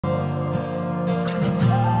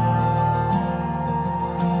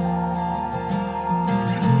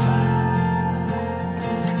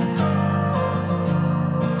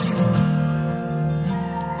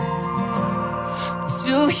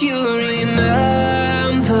you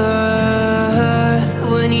remember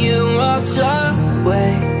when you walked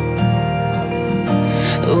away,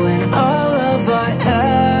 when all of our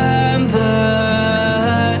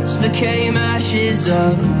embers became ashes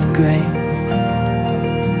of grey.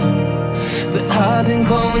 But I've been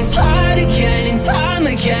going time again and time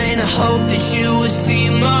again. I hope that you will see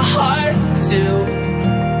my heart too,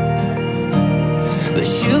 but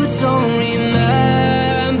you don't remember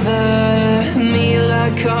me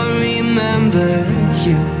like I remember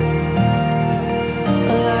you,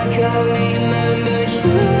 like I remember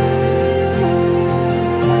you.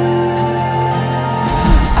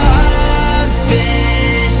 I've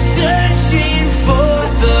been searching for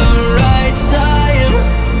the right time,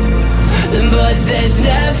 but there's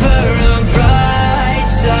never